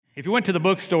If you went to the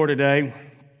bookstore today,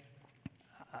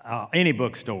 any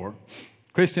bookstore,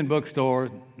 Christian bookstore,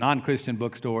 non-Christian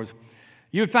bookstores,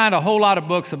 you'd find a whole lot of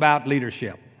books about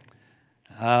leadership.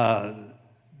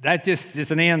 That just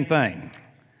is an end thing.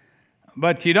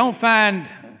 But you don't find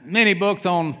many books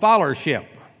on followership.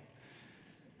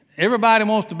 Everybody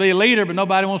wants to be a leader, but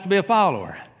nobody wants to be a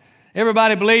follower.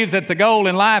 Everybody believes that the goal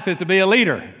in life is to be a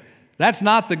leader. That's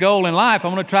not the goal in life.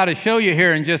 I'm going to try to show you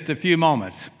here in just a few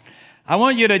moments. I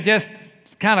want you to just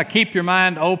kind of keep your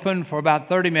mind open for about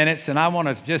 30 minutes, and I want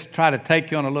to just try to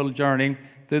take you on a little journey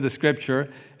through the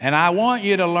Scripture, and I want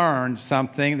you to learn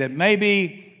something that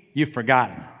maybe you've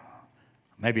forgotten.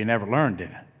 Maybe you never learned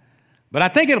it. But I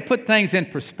think it'll put things in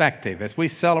perspective as we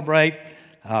celebrate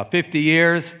 50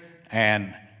 years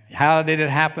and how did it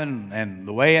happen and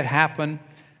the way it happened.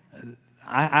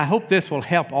 I hope this will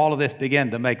help all of this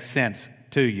begin to make sense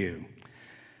to you.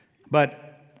 But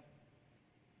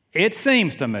it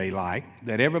seems to me like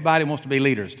that everybody wants to be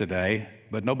leaders today,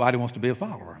 but nobody wants to be a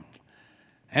follower.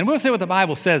 And we'll see what the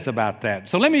Bible says about that.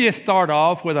 So let me just start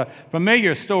off with a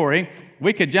familiar story.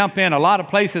 We could jump in a lot of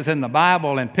places in the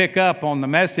Bible and pick up on the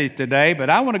message today, but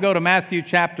I want to go to Matthew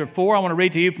chapter 4. I want to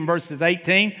read to you from verses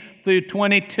 18 through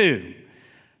 22.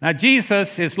 Now,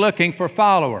 Jesus is looking for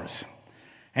followers.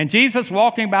 And Jesus,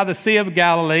 walking by the Sea of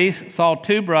Galilee, saw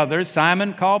two brothers,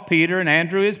 Simon called Peter and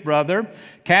Andrew his brother,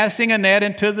 casting a net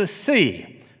into the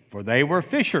sea, for they were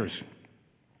fishers.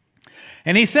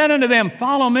 And he said unto them,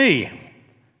 Follow me,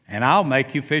 and I'll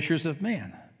make you fishers of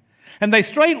men. And they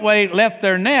straightway left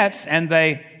their nets, and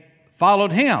they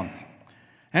followed him.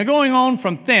 And going on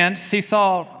from thence, he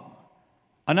saw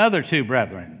another two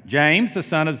brethren, James the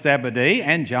son of Zebedee,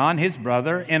 and John his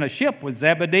brother, in a ship with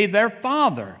Zebedee their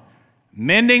father,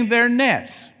 mending their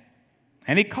nets.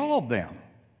 And he called them.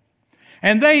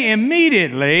 And they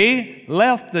immediately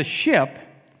left the ship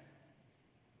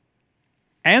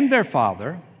and their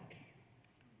father,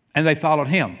 and they followed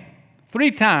him.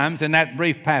 3 times in that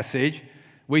brief passage,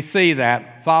 we see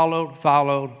that followed.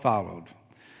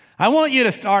 I want you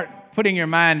to start putting your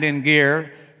mind in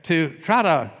gear to try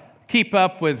to keep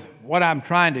up with what I'm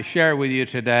trying to share with you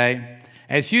today.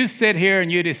 As you sit here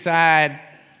and you decide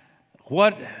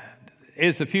what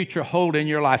is the future hold in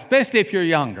your life, especially if you're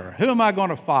younger. Who am I going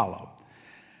to follow?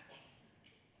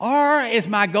 Or is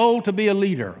my goal to be a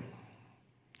leader?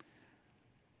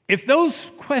 If those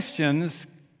questions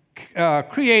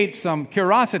create some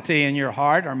curiosity in your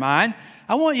heart or mind,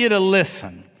 I want you to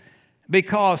listen,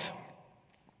 because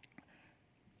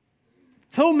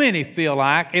so many feel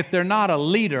like if they're not a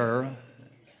leader,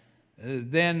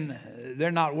 then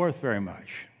they're not worth very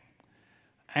much.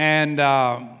 And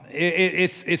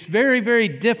it's very, very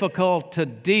difficult to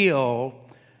deal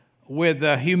with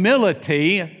the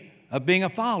humility of being a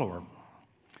follower.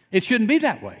 It shouldn't be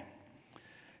that way.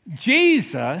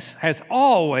 Jesus has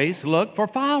always looked for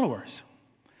followers.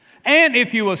 And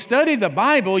if you will study the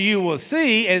Bible, you will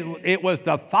see it was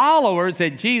the followers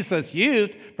that Jesus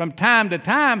used. From time to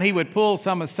time, he would pull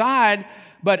some aside,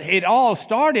 but it all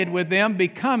started with them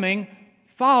becoming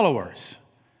followers.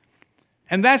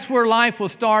 And that's where life will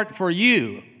start for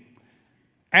you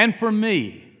and for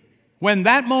me. When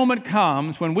that moment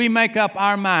comes, when we make up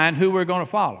our mind who we're going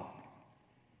to follow.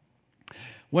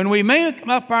 When we make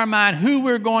up our mind who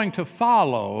we're going to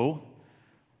follow,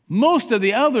 most of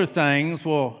the other things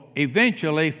will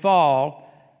eventually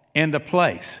fall into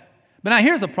place. But now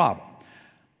here's the problem.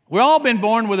 We've all been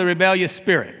born with a rebellious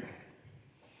spirit.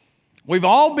 We've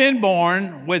all been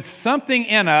born with something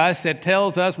in us that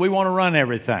tells us we want to run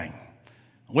everything.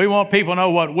 We want people to know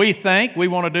what we think. We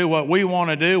want to do what we want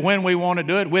to do, when we want to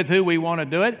do it, with who we want to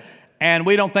do it, and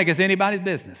we don't think it's anybody's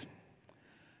business.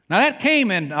 Now, that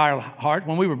came in our heart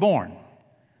when we were born,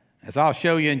 as I'll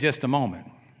show you in just a moment.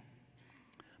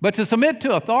 But to submit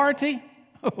to authority,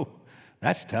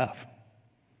 that's tough.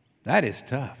 That is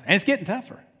tough, and it's getting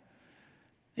tougher.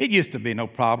 It used to be no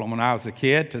problem when I was a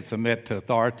kid to submit to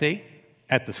authority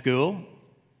at the school,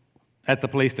 at the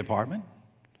police department.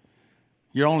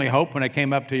 Your only hope when they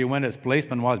came up to your window as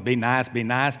policeman was be nice, be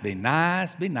nice, be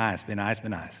nice, be nice, be nice, be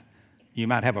nice. You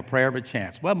might have a prayer of a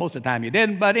chance. Well, most of the time you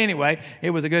didn't, but anyway, it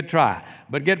was a good try.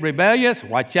 But get rebellious,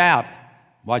 watch out,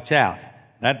 watch out.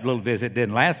 That little visit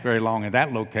didn't last very long in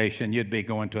that location. You'd be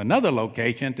going to another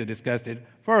location to discuss it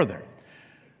further.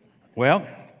 Well,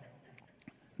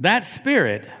 that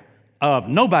spirit of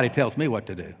nobody tells me what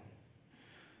to do,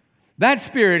 that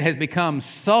spirit has become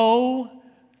so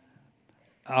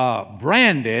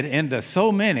branded into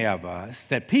so many of us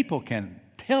that people can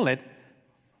tell it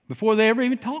before they ever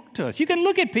even talk to us. You can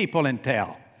look at people and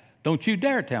tell. Don't you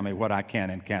dare tell me what I can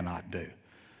and cannot do.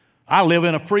 I live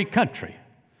in a free country.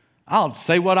 I'll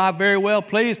say what I very well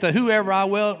please to whoever I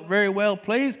will very well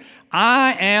please.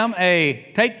 I am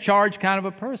a take charge kind of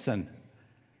a person.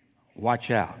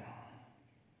 Watch out.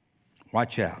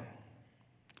 Watch out.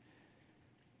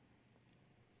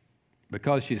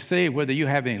 Because you see, whether you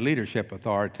have any leadership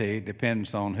authority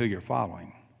depends on who you're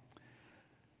following.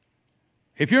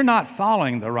 If you're not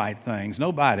following the right things,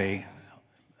 nobody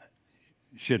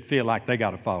should feel like they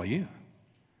got to follow you.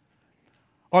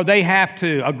 Or they have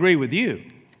to agree with you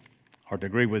or to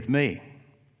agree with me.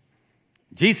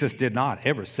 Jesus did not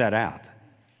ever set out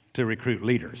to recruit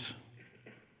leaders.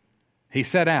 He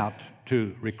set out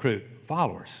to recruit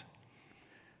followers.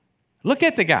 Look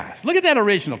at the guys. Look at that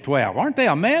original 12. Aren't they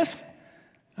a mess?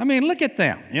 I mean, look at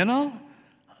them, you know.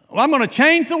 Well, I'm going to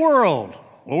change the world.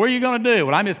 Well, what are you going to do?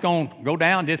 Well, I'm just going to go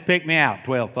down, just pick me out,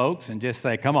 12 folks, and just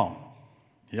say, come on.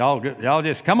 Y'all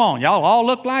just come on. Y'all all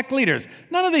look like leaders.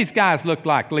 None of these guys look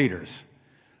like leaders.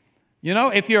 You know,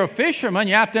 if you're a fisherman,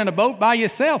 you're out there in a boat by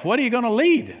yourself, what are you going to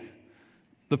lead?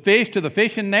 The fish to the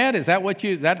fishing net? Is that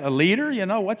that a leader? You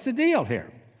know, what's the deal here?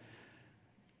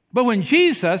 But when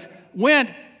Jesus went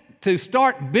to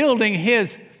start building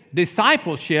his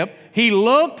discipleship, he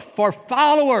looked for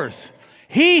followers.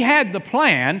 He had the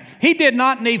plan. He did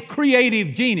not need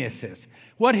creative geniuses.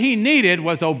 What he needed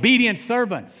was obedient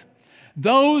servants.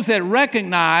 Those that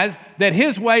recognized that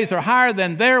his ways are higher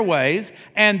than their ways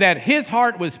and that his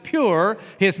heart was pure,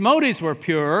 his motives were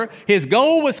pure, his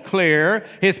goal was clear,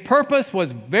 his purpose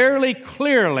was very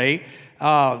clearly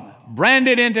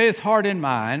branded into his heart and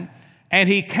mind, and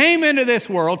he came into this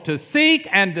world to seek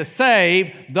and to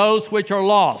save those which are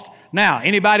lost. Now,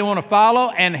 anybody want to follow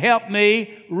and help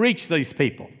me reach these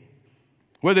people?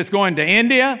 Whether it's going to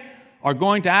India or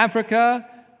going to Africa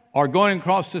or going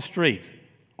across the street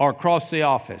or across the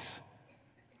office.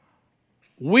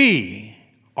 We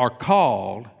are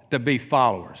called to be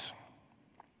followers.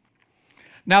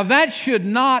 Now, that should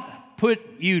not put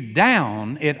you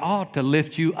down. It ought to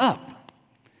lift you up.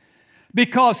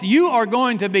 Because you are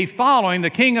going to be following the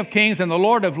King of Kings and the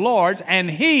Lord of Lords, and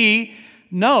he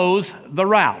knows the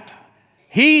route.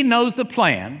 He knows the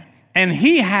plan, and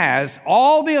he has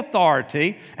all the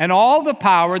authority and all the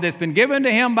power that's been given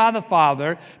to him by the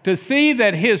Father to see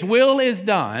that his will is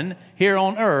done here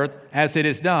on earth as it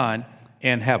is done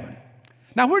in heaven.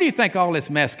 Now, where do you think all this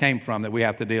mess came from that we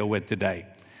have to deal with today?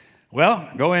 Well,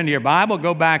 go into your Bible,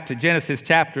 go back to Genesis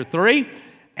chapter 3,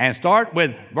 and start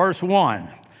with verse 1.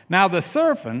 Now, the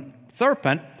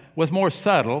serpent was more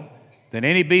subtle than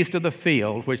any beast of the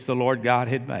field which the Lord God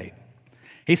had made.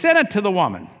 He said unto the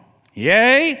woman,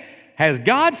 Yea, has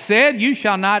God said, You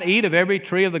shall not eat of every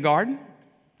tree of the garden?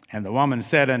 And the woman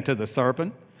said unto the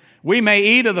serpent, We may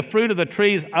eat of the fruit of the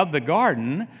trees of the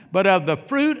garden, but of the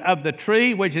fruit of the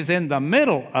tree which is in the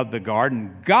middle of the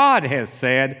garden, God has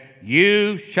said,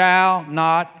 You shall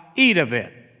not eat of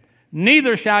it,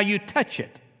 neither shall you touch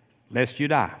it, lest you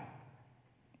die.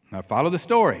 Now follow the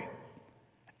story.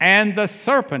 And the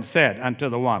serpent said unto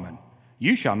the woman,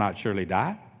 You shall not surely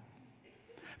die.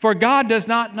 For God does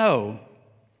not know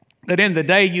that in the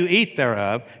day you eat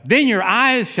thereof, then your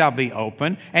eyes shall be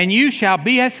opened, and you shall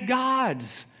be as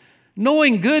gods,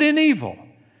 knowing good and evil.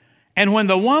 And when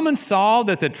the woman saw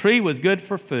that the tree was good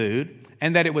for food,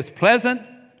 and that it was pleasant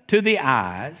to the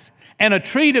eyes, and a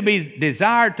tree to be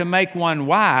desired to make one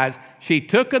wise, she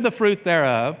took of the fruit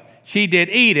thereof, she did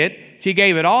eat it, she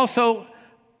gave it also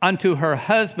unto her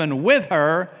husband with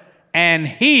her, and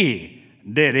he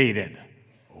did eat it.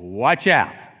 Watch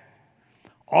out.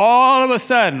 All of a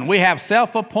sudden, we have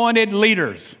self-appointed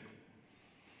leaders.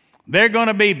 They're going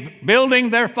to be building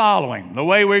their following. The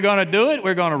way we're going to do it,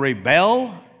 we're going to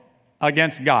rebel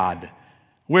against God.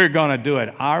 We're going to do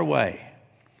it our way.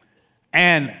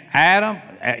 And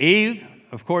Eve,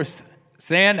 of course,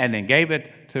 sinned and then gave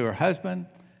it to her husband,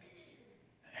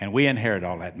 and we inherit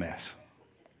all that mess.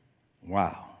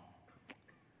 Wow.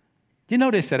 Do you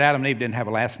notice that Adam and Eve didn't have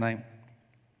a last name?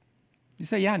 You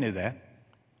say, yeah, I knew that.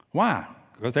 Why?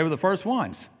 Because they were the first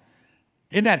ones.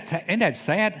 Isn't that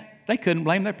sad? They couldn't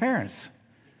blame their parents.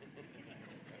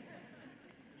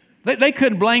 They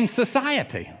couldn't blame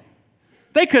society.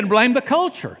 They couldn't blame the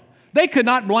culture. They could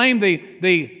not blame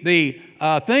the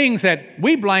things that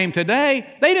we blame today.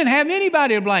 They didn't have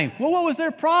anybody to blame. Well, what was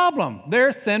their problem?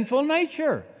 Their sinful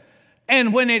nature.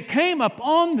 And when it came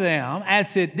upon them,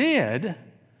 as it did,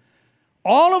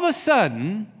 all of a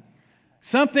sudden,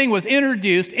 something was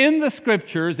introduced in the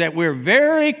Scriptures that we're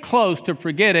very close to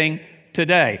forgetting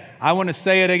today. I want to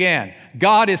say it again.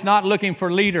 God is not looking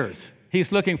for leaders.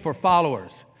 He's looking for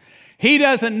followers. He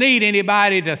doesn't need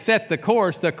anybody to set the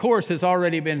course. The course has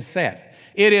already been set.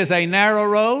 It is a narrow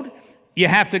road. You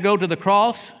have to go to the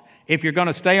cross. if you're going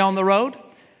to stay on the road.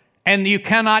 And you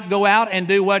cannot go out and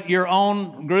do what your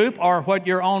own group or what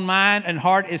your own mind and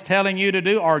heart is telling you to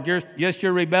do, or just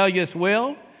your rebellious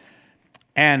will.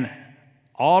 And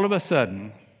all of a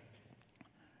sudden,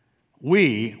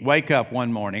 we wake up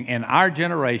one morning in our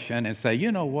generation and say,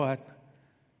 you know what?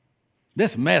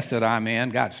 This mess that I'm in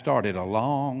got started a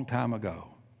long time ago.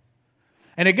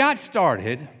 And it got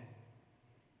started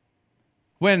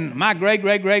when my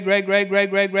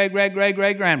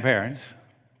great-great-great-great-great-great-great-great-great-great-great-grandparents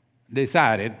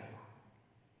decided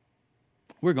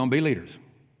we're going to be leaders.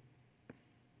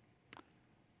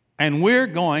 And we're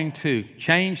going to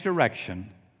change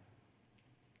direction,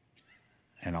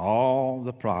 and all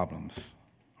the problems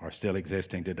are still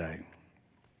existing today.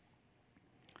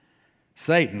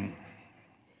 Satan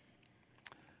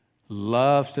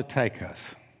loves to take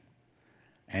us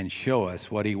and show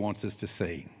us what he wants us to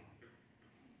see.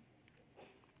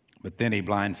 But then he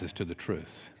blinds us to the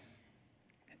truth.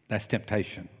 That's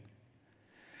temptation.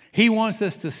 He wants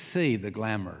us to see the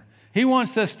glamour. He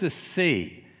wants us to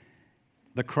see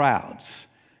the crowds.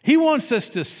 He wants us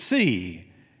to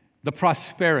see the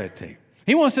prosperity.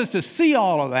 He wants us to see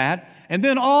all of that, and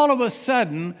then all of a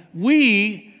sudden,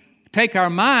 we take our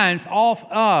minds off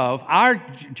of our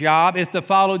job is to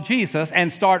follow Jesus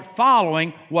and start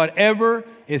following whatever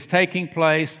is taking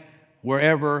place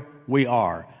wherever we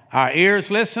are. Our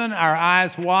ears listen, our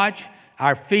eyes watch,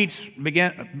 our feet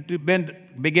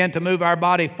begin to move our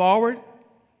body forward.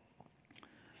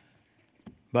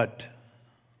 But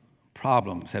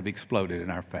problems have exploded in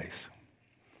our face.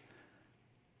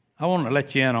 I want to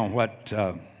let you in on what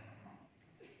a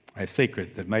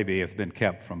secret that maybe has been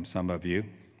kept from some of you.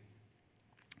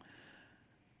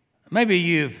 Maybe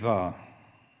you've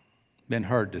been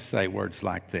heard to say words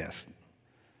like this: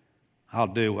 I'll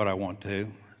do what I want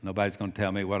to. Nobody's going to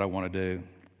tell me what I want to do.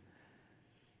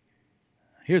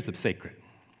 Here's the secret.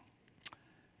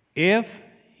 If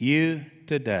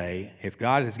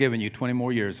God has given you 20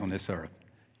 more years on this earth,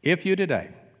 if you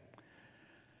today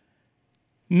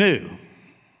knew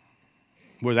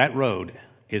where that road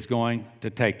is going to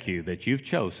take you that you've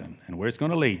chosen and where it's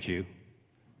going to lead you,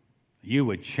 you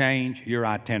would change your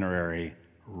itinerary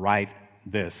right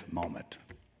this moment.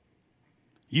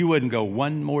 You wouldn't go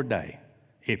one more day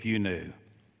if you knew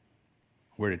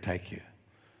where to take you.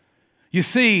 You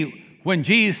see, when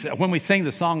we sing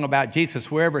the song about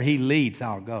Jesus, wherever he leads,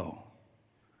 I'll go.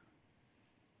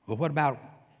 But what about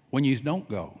when you don't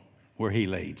go where he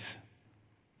leads?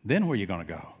 Then where are you going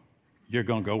to go? You're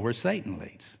going to go where Satan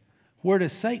leads. Where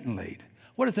does Satan lead?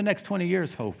 What does the next 20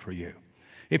 years hold for you?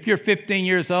 If you're 15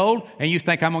 years old and you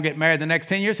think I'm going to get married the next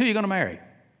 10 years, who are you going to marry?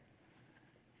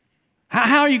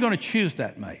 How are you going to choose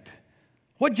that mate?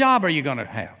 What job are you going to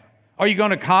have? Are you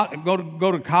going to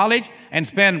go to college and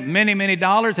spend many, many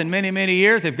dollars and many, many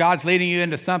years if God's leading you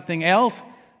into something else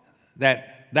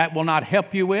that will not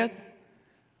help you with?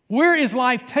 Where is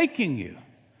life taking you?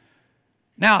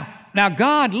 Now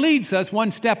God leads us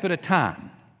one step at a time.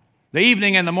 The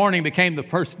evening and the morning became the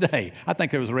first day. I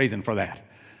think there was a reason for that.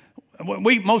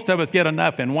 Most of us get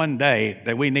enough in one day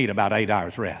that we need about 8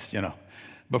 hours rest,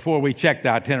 before we check the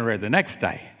itinerary the next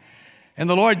day. And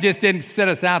the Lord just didn't sit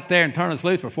us out there and turn us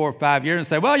loose for 4 or 5 years and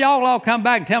say, well, y'all all come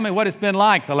back and tell me what it's been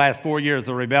like the last 4 years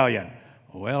of rebellion.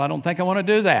 Well, I don't think I want to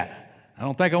do that.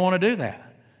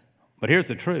 But here's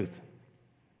the truth.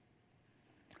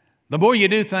 The more you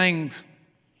do things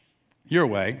your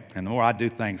way, and the more I do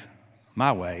things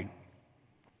my way,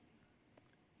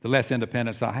 the less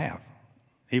independence I have,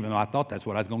 even though I thought that's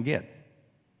what I was going to get.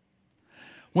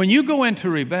 When you go into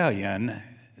rebellion,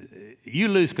 you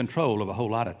lose control of a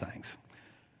whole lot of things.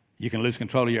 You can lose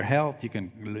control of your health. You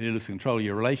can lose control of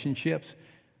your relationships.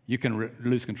 You can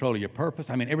lose control of your purpose.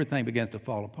 Everything begins to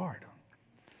fall apart.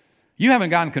 You haven't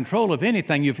gotten control of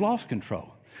anything. You've lost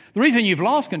control. The reason you've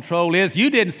lost control is you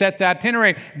didn't set the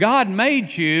itinerary. God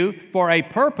made you for a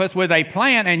purpose with a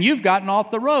plan, and you've gotten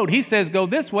off the road. He says, go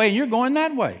this way, and you're going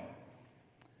that way.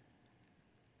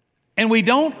 And we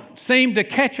don't seem to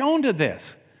catch on to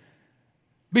this.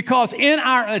 Because in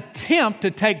our attempt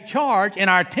to take charge, in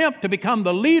our attempt to become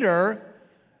the leader,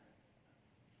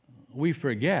 we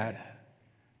forget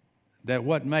that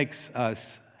what makes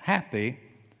us happy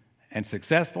and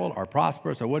successful or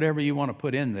prosperous or whatever you want to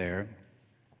put in there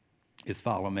is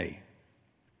follow me,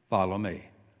 follow me,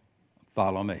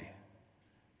 follow me.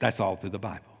 That's all through the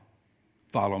Bible.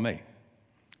 Follow me.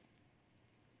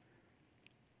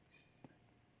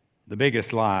 The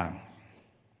biggest lie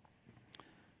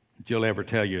that you'll ever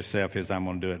tell yourself is, I'm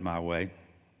going to do it my way.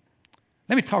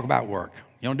 Let me talk about work.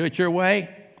 You want to do it your way?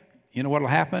 You know what will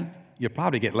happen? You'll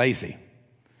probably get lazy.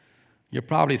 You'll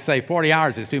probably say, 40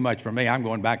 hours is too much for me. I'm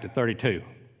going back to 32.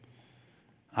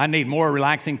 I need more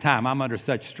relaxing time. I'm under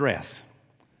such stress.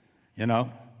 You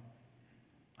know,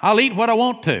 I'll eat what I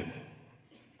want to.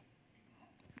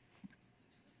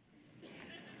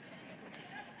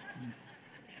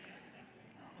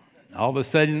 All of a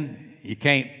sudden, you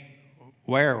can't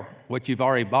wear what you've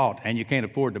already bought, and you can't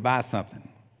afford to buy something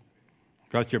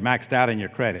because you're maxed out in your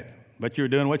credit, but you're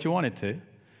doing what you wanted to.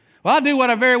 Well, I'll do what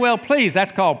I very well please.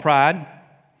 That's called pride.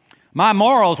 My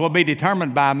morals will be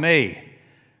determined by me.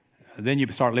 Then you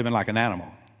start living like an animal.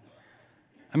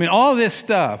 I mean, all this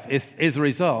stuff is a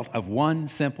result of one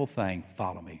simple thing.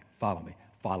 Follow me, follow me,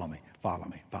 follow me, follow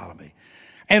me, follow me.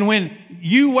 And when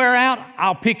you wear out,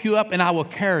 I'll pick you up and I will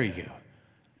carry you.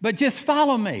 But just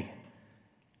follow me.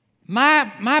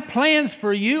 My plans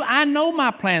for you, I know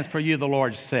my plans for you, the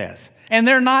Lord says. And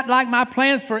they're not like my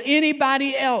plans for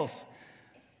anybody else.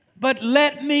 But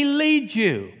let me lead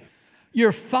you.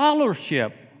 Your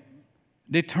followership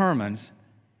determines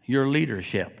your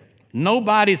leadership.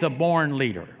 Nobody's a born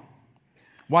leader.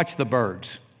 Watch the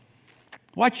birds.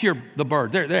 Watch the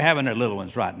birds. They're having their little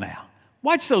ones right now.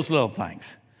 Watch those little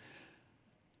things.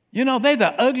 You know, they're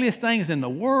the ugliest things in the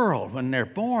world when they're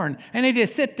born, and they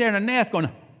just sit there in a nest going,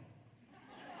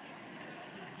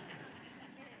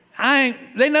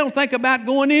 they don't think about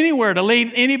going anywhere to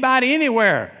leave anybody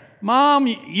anywhere. Mom,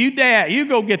 Dad, you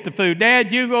go get the food.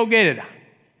 Dad, you go get it.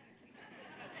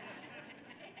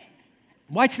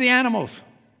 Watch the animals.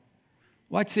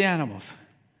 Watch the animals.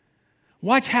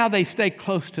 Watch how they stay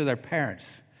close to their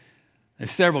parents.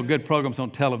 There's several good programs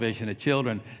on television that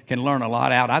children can learn a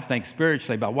lot out, I think,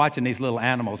 spiritually by watching these little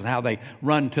animals and how they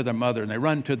run to their mother and they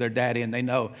run to their daddy, and they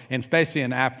know, and especially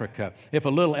in Africa, if a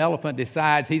little elephant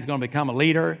decides he's going to become a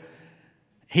leader,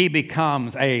 he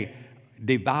becomes a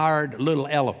devoured little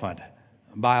elephant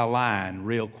by a lion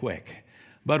real quick.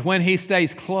 But when he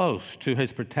stays close to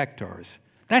his protectors,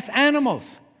 that's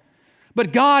animals.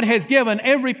 But God has given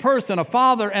every person a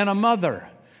father and a mother,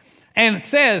 and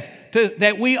says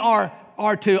that we are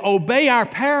to obey our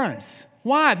parents.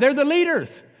 Why? They're the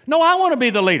leaders. No, I want to be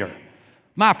the leader.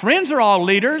 My friends are all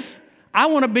leaders. I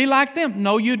want to be like them.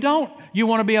 No, you don't. You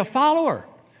want to be a follower.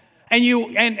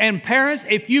 And parents,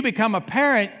 if you become a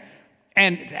parent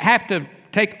and have to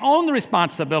take on the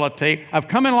responsibility of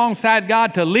coming alongside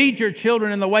God to lead your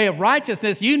children in the way of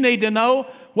righteousness, you need to know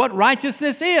what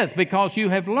righteousness is, because you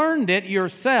have learned it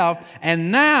yourself,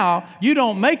 and now you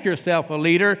don't make yourself a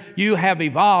leader. You have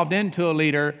evolved into a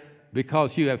leader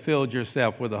because you have filled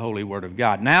yourself with the Holy Word of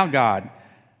God. Now God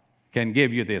can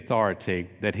give you the authority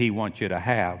that He wants you to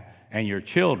have, and your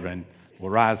children will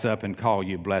rise up and call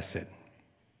you blessed.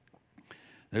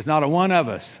 There's not a one of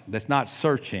us that's not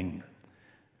searching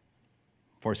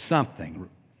for something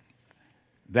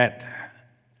that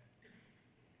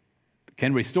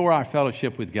can restore our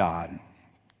fellowship with God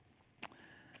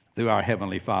through our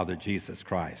Heavenly Father, Jesus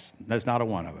Christ. There's not a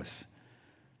one of us.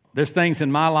 There's things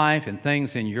in my life and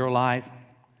things in your life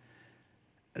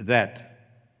that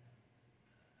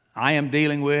I am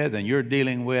dealing with and you're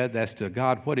dealing with as to,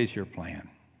 God, what is your plan?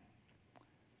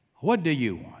 What do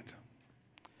you want?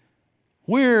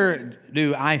 Where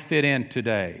do I fit in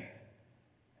today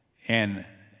in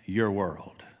your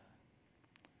world?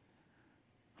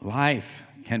 Life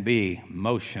can be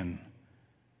motion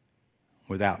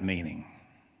without meaning.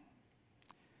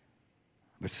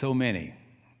 But so many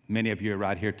of you are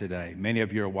right here today. Many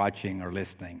of you are watching or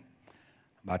listening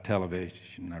by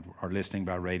television or listening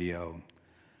by radio.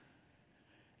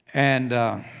 And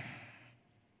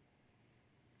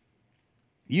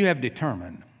you have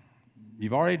determined,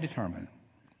 you've already determined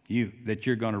that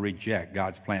you're going to reject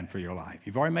God's plan for your life.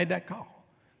 You've already made that call.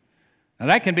 Now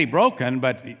that can be broken,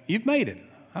 but you've made it.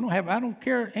 I don't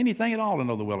care anything at all to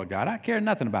know the will of God. I care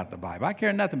nothing about the Bible. I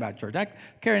care nothing about church. I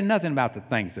care nothing about the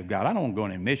things of God. I don't want to go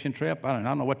on a mission trip. I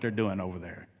don't know what they're doing over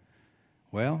there.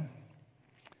 Well,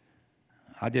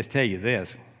 I'll just tell you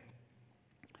this,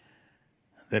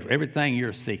 that everything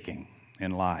you're seeking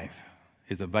in life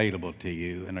is available to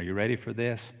you. And are you ready for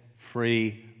this?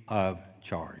 Free of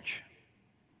charge.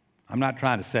 I'm not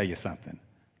trying to sell you something.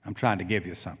 I'm trying to give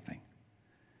you something.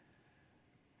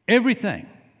 Everything.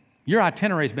 Your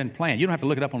itinerary has been planned. You don't have to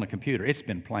look it up on the computer. It's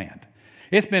been planned.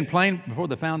 It's been planned before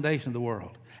the foundation of the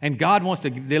world. And God wants to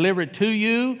deliver it to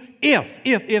you if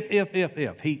He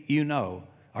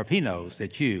knows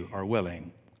that you are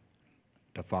willing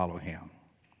to follow Him.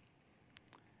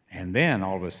 And then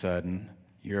all of a sudden,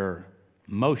 your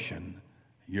motion,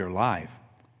 your life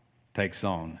takes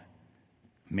on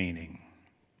meaning.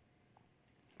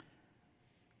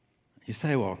 You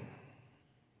say, well,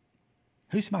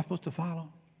 who's am I supposed to follow?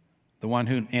 The one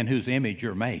in whose image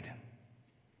you're made.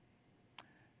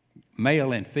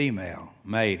 Male and female,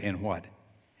 made in what?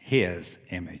 his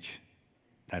image.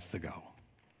 That's the goal.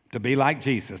 To be like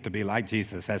Jesus, to be like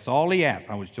Jesus. That's all he asks.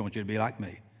 I just want you to be like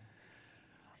me.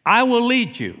 I will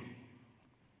lead you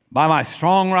by my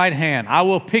strong right hand. I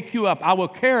will pick you up. I will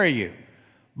carry you.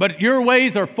 But your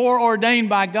ways are foreordained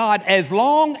by God as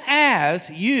long as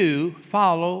you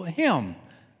follow him.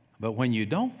 But when you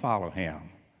don't follow him,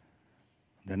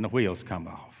 then the wheels come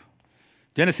off.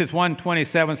 Genesis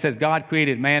 1:27 says, God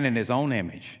created man in his own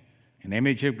image. In the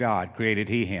image of God created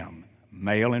he him.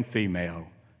 Male and female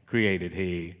created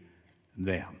he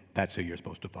them. That's who you're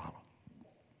supposed to follow.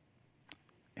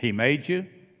 He made you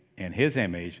in his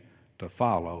image to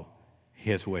follow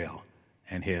his will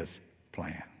and his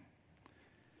plan.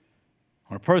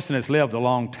 When a person has lived a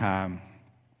long time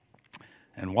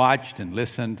and watched and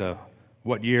listened to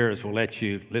what years will let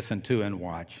you listen to and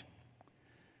watch,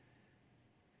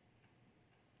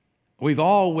 we've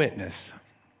all witnessed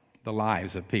the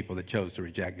lives of people that chose to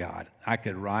reject God. I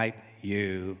could write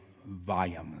you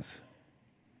volumes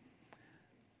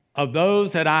of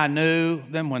those that I knew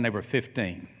them when they were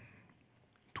 15,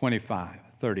 25,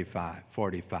 35,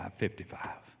 45, 55.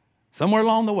 Somewhere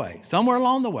along the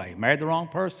way, married the wrong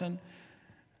person,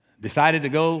 decided to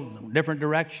go a different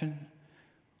direction,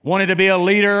 wanted to be a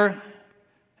leader,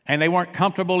 and they weren't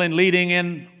comfortable in leading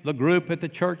in the group at the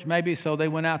church maybe, so they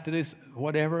went out to do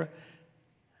whatever.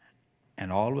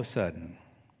 And all of a sudden,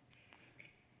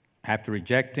 after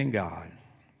rejecting God,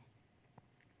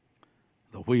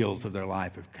 the wheels of their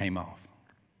life came off.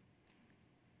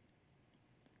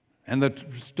 And the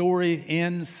story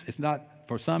ends, it's not,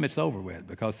 for some it's over with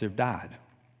because they've died.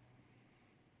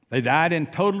 They died in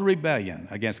total rebellion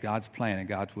against God's plan and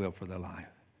God's will for their life.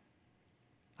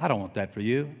 I don't want that for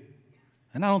you,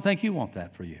 and I don't think you want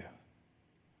that for you.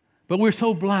 But we're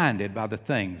so blinded by the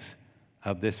things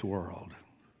of this world.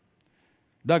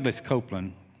 Douglas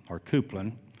Coupland,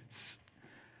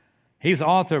 he's the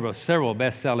author of several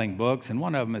best-selling books, and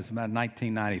one of them is about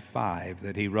 1995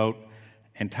 that he wrote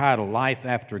entitled Life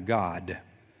After God.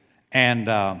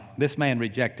 And this man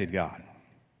rejected God.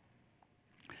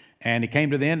 And he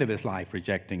came to the end of his life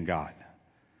rejecting God.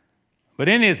 But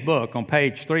in his book, on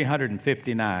page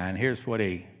 359, here's what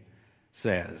he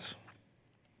says.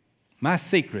 My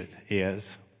secret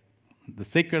is, the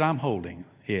secret I'm holding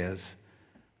is,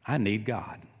 I need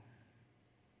God.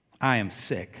 I am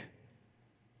sick,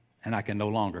 and I can no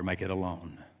longer make it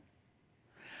alone.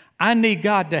 I need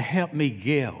God to help me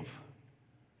give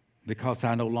because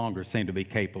I no longer seem to be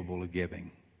capable of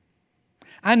giving.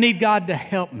 I need God to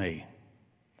help me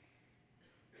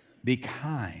be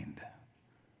kind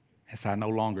as I no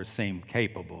longer seem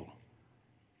capable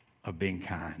of being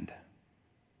kind.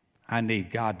 I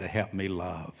need God to help me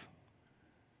love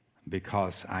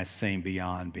because I seem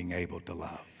beyond being able to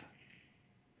love.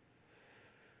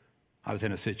 I was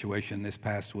in a situation this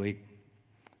past week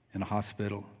in a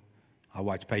hospital. I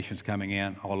watched patients coming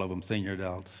in, all of them senior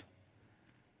adults.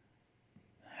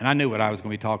 And I knew what I was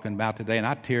going to be talking about today, and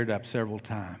I teared up several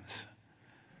times.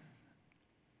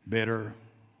 Bitter,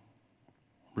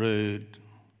 rude,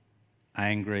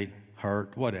 angry,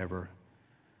 hurt, whatever.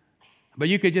 But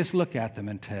you could just look at them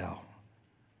and tell.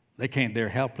 They're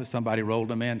helpless. Somebody rolled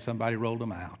them in, somebody rolled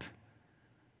them out.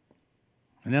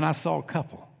 And then I saw a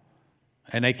couple,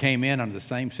 and they came in under the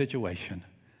same situation,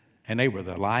 and they were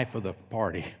the life of the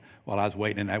party while I was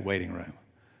waiting in that waiting room.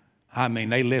 I mean,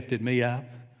 they lifted me up.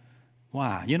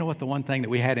 Why? You know what the one thing that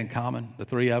we had in common, the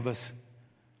three of us?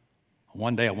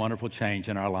 One day a wonderful change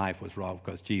in our life was wrought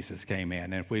because Jesus came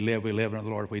in. And if we live, we live in the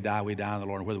Lord. If we die, we die in the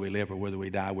Lord. And whether we live or whether we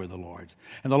die, we're the Lord's.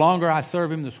 And the longer I serve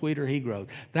him, the sweeter he grows.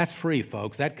 That's free,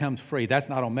 folks. That comes free. That's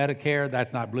not on Medicare.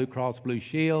 That's not Blue Cross Blue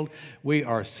Shield. We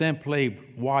are simply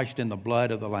washed in the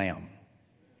blood of the Lamb.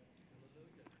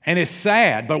 And it's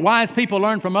sad, but wise people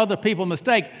learn from other people's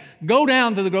mistakes. Go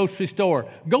down to the grocery store.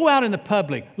 Go out in the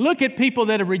public. Look at people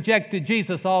that have rejected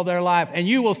Jesus all their life, and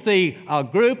you will see a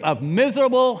group of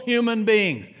miserable human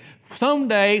beings.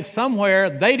 Someday, somewhere,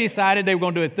 they decided they were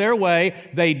going to do it their way.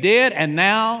 They did, and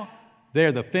now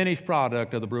they're the finished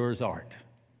product of the brewer's art.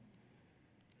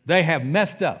 They have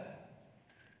messed up.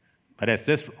 But as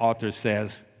this author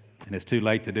says, and it's too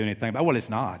late to do anything about it, well,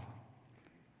 it's not.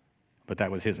 But that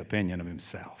was his opinion of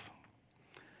himself.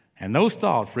 And those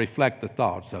thoughts reflect the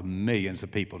thoughts of millions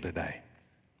of people today.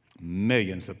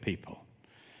 Millions of people.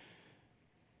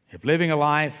 If living a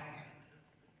life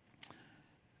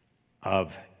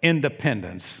of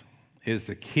independence is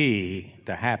the key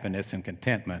to happiness and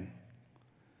contentment,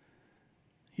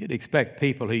 you'd expect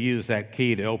people who use that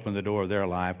key to open the door of their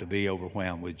life to be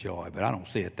overwhelmed with joy, but I don't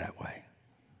see it that way.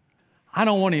 I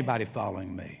don't want anybody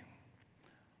following me.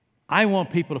 I want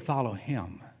people to follow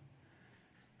him.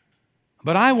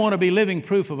 But I want to be living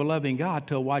proof of a loving God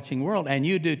to a watching world, and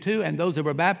you do too. And those that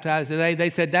were baptized today, they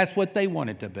said that's what they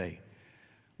wanted to be.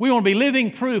 We want to be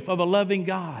living proof of a loving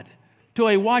God to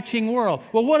a watching world.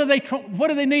 Well, what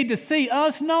do they need to see?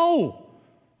 Us? No.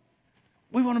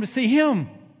 We want them to see Him.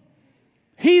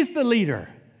 He's the leader.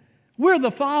 We're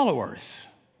the followers.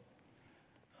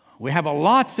 We have a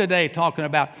lot today talking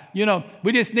about,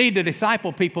 we just need to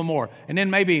disciple people more, and then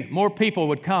maybe more people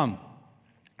would come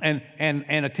and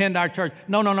attend our church.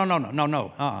 No.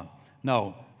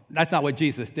 No, that's not what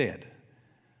Jesus did.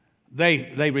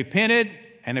 They repented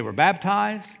and they were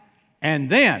baptized, and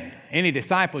then any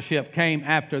discipleship came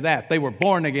after that. They were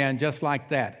born again just like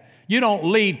that. You don't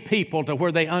lead people to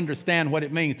where they understand what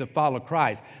it means to follow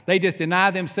Christ. They just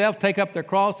deny themselves, take up their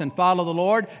cross, and follow the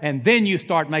Lord, and then you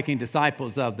start making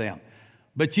disciples of them.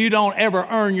 But you don't ever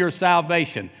earn your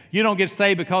salvation. You don't get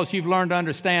saved because you've learned to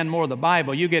understand more of the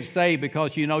Bible. You get saved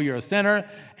because you know you're a sinner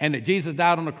and that Jesus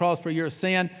died on the cross for your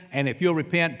sin, and if you'll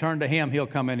repent and turn to Him, He'll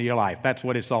come into your life. That's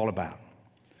what it's all about.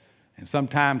 And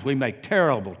sometimes we make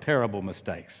terrible, terrible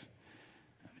mistakes.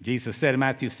 Jesus said in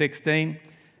Matthew 16,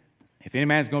 if any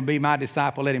man's going to be my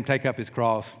disciple, let him take up his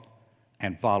cross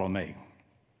and follow me.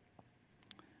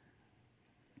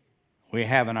 We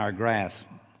have in our grasp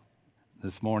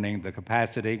this morning the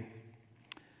capacity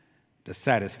to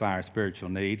satisfy our spiritual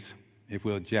needs if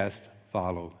we'll just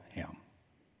follow Him.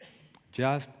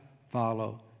 Just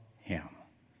follow Him.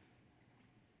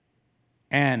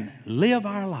 And live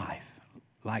our life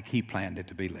like He planned it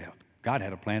to be lived. God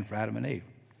had a plan for Adam and Eve.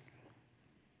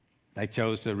 They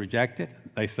chose to reject it.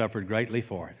 They suffered greatly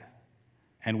for it.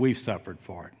 And we've suffered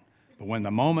for it. But when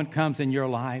the moment comes in your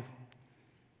life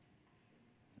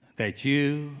that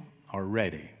you are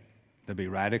ready to be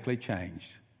radically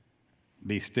changed,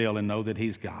 be still and know that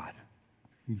He's God.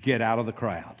 Get out of the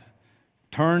crowd.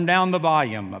 Turn down the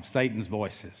volume of Satan's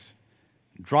voices.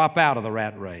 Drop out of the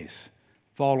rat race.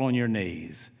 Fall on your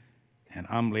knees and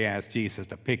humbly ask Jesus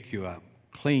to pick you up,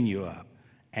 clean you up,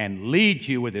 and lead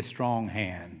you with His strong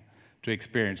hand to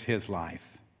experience His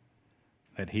life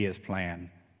that He has planned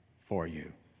for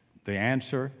you. The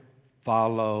answer,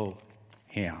 follow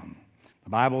Him.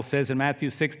 The Bible says in Matthew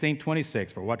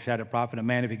 16:26, for what shall it profit a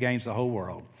man if he gains the whole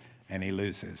world and he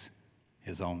loses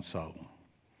his own soul?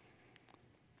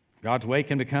 God's way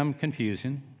can become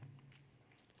confusion.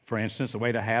 For instance, the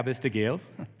way to have is to give.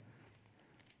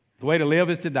 The way to live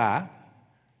is to die.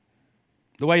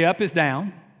 The way up is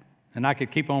down. And I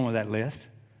could keep on with that list.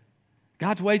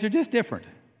 God's ways are just different.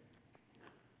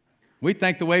 We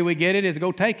think the way we get it is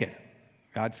go take it.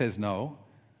 God says, no,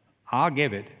 I'll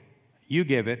give it, you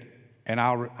give it, and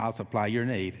I'll supply your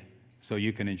need so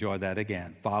you can enjoy that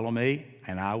again. Follow me,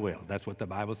 and I will. That's what the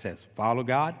Bible says. Follow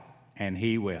God, and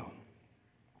He will.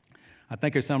 I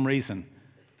think there's some reason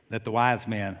that the wise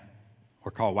men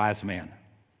were called wise men.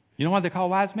 You know why they're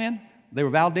called wise men? They were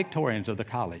valedictorians of the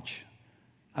college.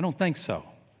 I don't think so.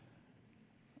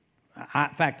 In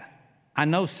fact, I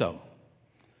know so.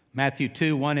 Matthew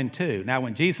 2:1-2. Now,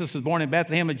 when Jesus was born in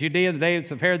Bethlehem of Judea, the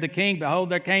days of Herod the king, behold,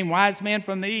 there came wise men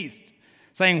from the east,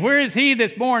 saying, where is he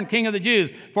that's born King of the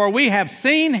Jews? For we have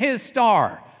seen his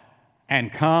star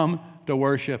and come to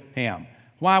worship him.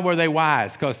 Why were they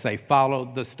wise? Because they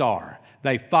followed the star.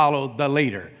 They followed the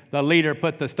leader. The leader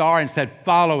put the star and said,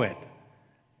 follow it.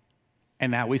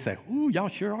 And now we say, ooh, y'all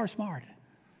sure are smart.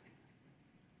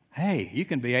 Hey, you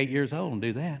can be 8 years old and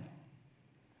do that.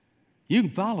 You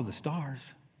can follow the stars.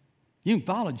 You can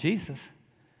follow Jesus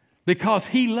because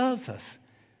He loves us.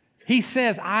 He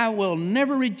says, I will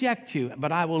never reject you,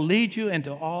 but I will lead you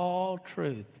into all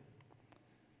truth.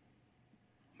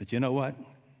 But you know what?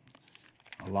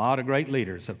 A lot of great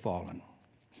leaders have fallen.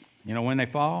 You know when they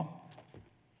fall?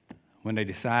 When they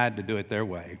decide to do it their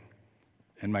way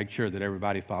and make sure that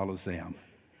everybody follows them.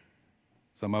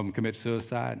 Some of them commit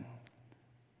suicide.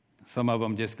 Some of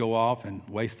them just go off and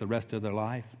waste the rest of their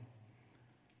life.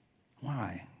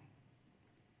 Why?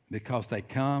 Because they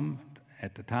come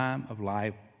at the time of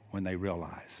life when they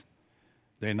realize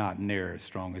they're not near as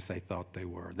strong as they thought they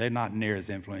were. They're not near as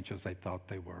influential as they thought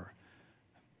they were.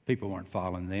 People weren't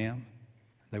following them.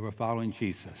 They were following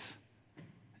Jesus.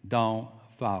 Don't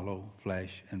follow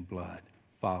flesh and blood.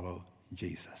 Follow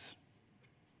Jesus.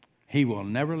 He will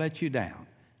never let you down.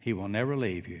 He will never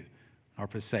leave you nor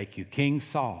forsake you. King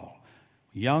Saul,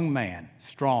 young man,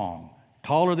 strong,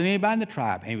 taller than anybody in the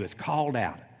tribe, and he was called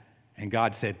out. And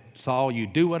God said, Saul, you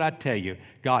do what I tell you.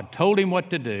 God told him what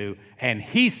to do, and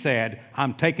he said,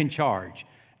 I'm taking charge.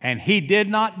 And he did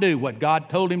not do what God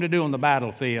told him to do on the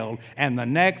battlefield, and the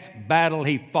next battle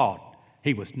he fought,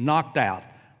 he was knocked out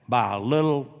by a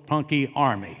little punky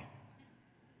army.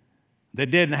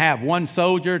 that didn't have one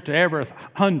soldier to every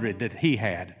 100 that he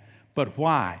had. But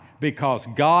why? Because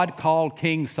God called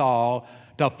King Saul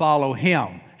to follow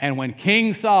him. And when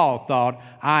King Saul thought,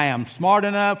 I am smart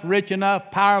enough, rich enough,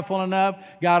 powerful enough,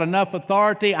 got enough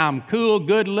authority, I'm cool,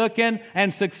 good looking,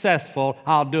 and successful,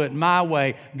 I'll do it my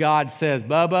way, God says,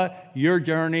 Bubba, your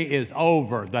journey is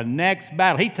over. The next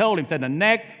battle, he told him, said, the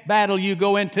next battle you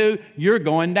go into, you're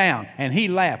going down. And he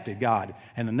laughed at God.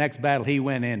 And the next battle he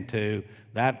went into,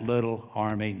 that little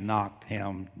army knocked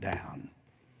him down.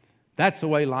 That's the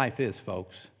way life is,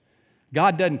 folks.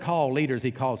 God doesn't call leaders, he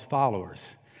calls followers.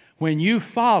 When you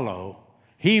follow,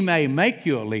 he may make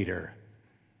you a leader,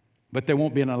 but there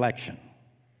won't be an election.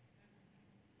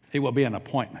 It will be an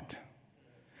appointment.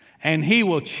 And he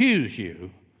will choose you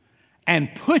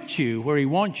and put you where he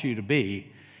wants you to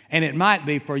be. And it might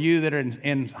be for you that are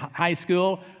in high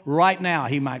school, right now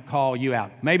he might call you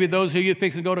out. Maybe those of you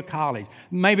fixing to go to college.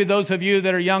 Maybe those of you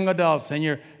that are young adults and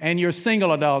you're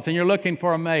single adults and you're looking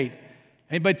for a mate.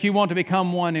 But you want to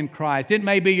become one in Christ. It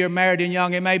may be you're married and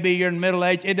young. It may be you're in middle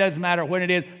age. It doesn't matter when it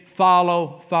is.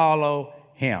 Follow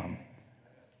him.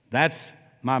 That's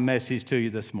my message to you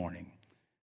this morning.